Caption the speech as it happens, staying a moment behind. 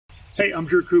Hey, I'm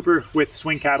Drew Cooper with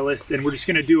Swing Catalyst, and we're just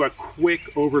going to do a quick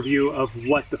overview of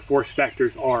what the force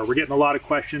vectors are. We're getting a lot of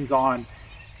questions on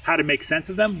how to make sense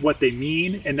of them, what they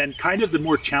mean, and then kind of the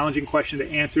more challenging question to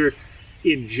answer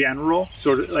in general,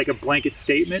 sort of like a blanket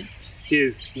statement,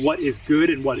 is what is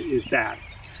good and what is bad.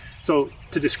 So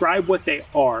to describe what they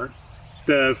are,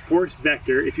 the force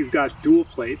vector, if you've got dual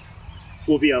plates,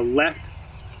 will be a left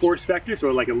force vector, so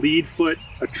like a lead foot,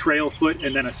 a trail foot,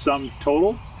 and then a sum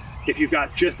total. If you've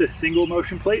got just a single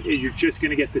motion plate, you're just going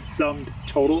to get the summed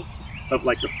total of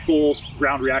like the full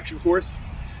ground reaction force.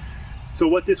 So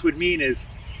what this would mean is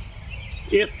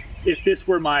if this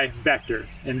were my vector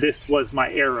and this was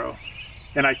my arrow,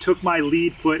 and I took my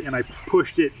lead foot and I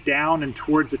pushed it down and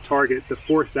towards the target, the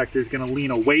force vector is going to lean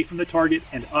away from the target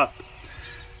and up.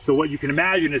 So what you can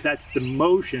imagine is that's the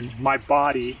motion my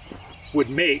body would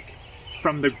make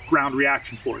from the ground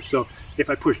reaction force. So if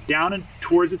I push down and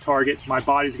towards the target, my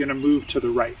body's going to move to the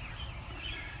right.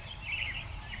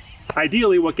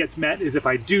 Ideally, what gets met is if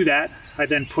I do that, I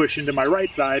then push into my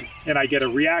right side and I get a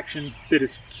reaction that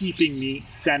is keeping me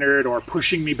centered or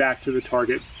pushing me back to the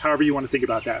target, however you want to think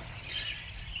about that.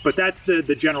 But that's the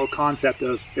general concept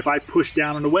of if I push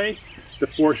down and away, the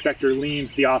force vector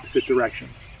leans the opposite direction.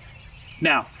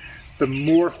 Now, the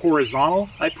more horizontal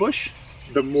I push,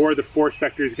 the more the force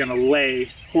vector is going to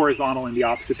lay horizontal in the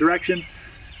opposite direction.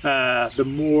 The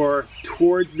more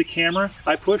towards the camera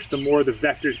I push, the more the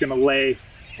vector is going to lay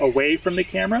away from the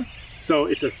camera. So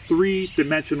it's a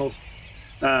three-dimensional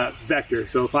vector.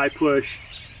 So if I push,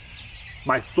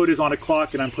 my foot is on a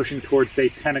clock and I'm pushing towards, say,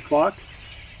 10 o'clock,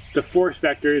 the force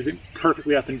vector isn't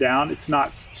perfectly up and down. It's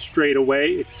not straight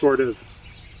away. It's sort of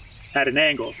at an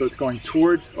angle. So it's going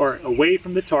towards or away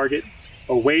from the target,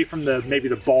 away from maybe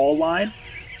the ball line,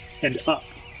 and up.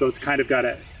 So it's kind of got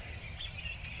a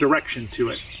direction to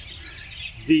it.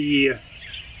 The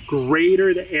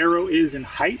greater the arrow is in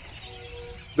height,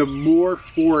 the more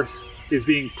force is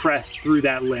being pressed through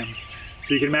that limb.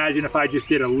 So you can imagine if I just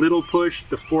did a little push,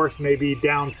 the force may be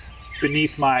down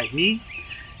beneath my knee.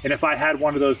 And if I had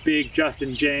one of those big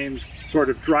Justin James sort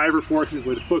of driver forces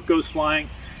where the foot goes flying,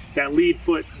 that lead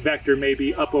foot vector may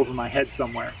be up over my head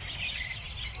somewhere.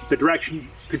 The direction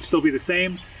could still be the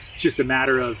same, it's just a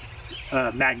matter of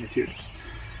magnitude.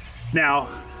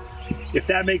 Now, if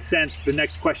that makes sense, the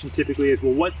next question typically is,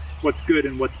 well, what's good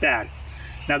and what's bad?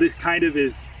 Now, this kind of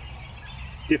is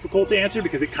difficult to answer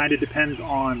because it kind of depends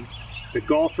on the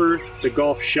golfer, the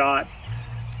golf shot,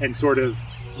 and sort of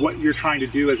what you're trying to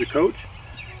do as a coach.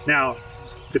 Now,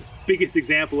 the biggest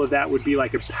example of that would be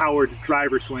like a powered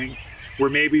driver swing, where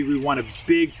maybe we want a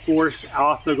big force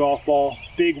off the golf ball,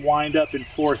 big wind up and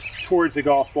force towards the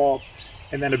golf ball,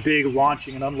 and then a big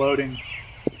launching and unloading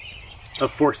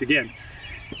of force again.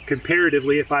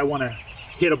 Comparatively, if I want to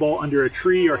hit a ball under a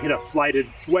tree or hit a flighted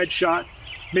wedge shot,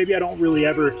 maybe I don't really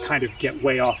ever kind of get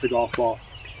way off the golf ball.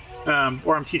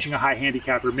 Or I'm teaching a high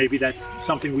handicapper, maybe that's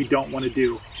something we don't want to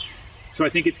do. So I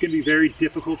think it's going to be very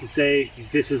difficult to say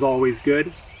this is always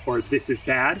good or this is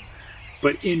bad,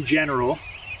 but in general,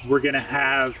 we're going to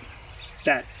have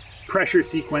that pressure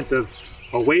sequence of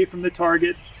away from the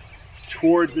target,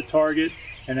 towards the target,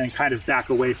 and then kind of back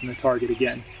away from the target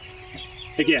again.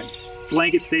 Again,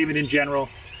 blanket statement in general.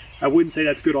 I wouldn't say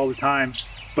that's good all the time,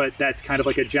 but that's kind of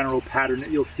like a general pattern that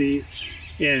you'll see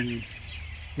in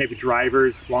maybe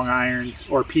drivers, long irons,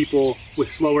 or people with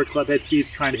slower club head speeds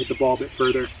trying to hit the ball a bit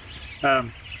further.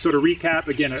 So to recap,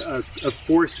 again, a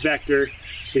force vector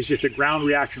is just a ground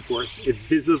reaction force, a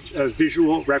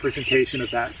visual representation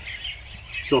of that.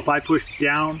 So if I push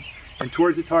down and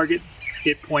towards the target,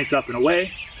 it points up and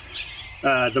away.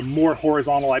 The more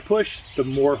horizontal I push, the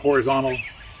more horizontal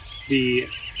the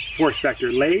force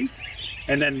vector lays.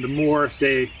 And then the more,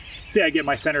 say I get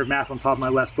my center of mass on top of my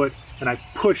left foot and I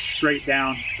push straight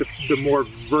down, the more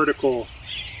vertical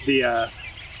the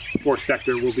force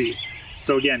vector will be.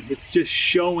 So again, it's just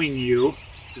showing you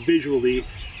visually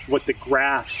what the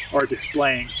graphs are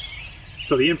displaying.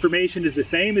 So the information is the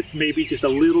same, it's maybe just a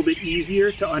little bit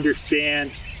easier to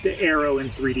understand the arrow in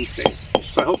 3D space.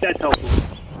 So I hope that's helpful.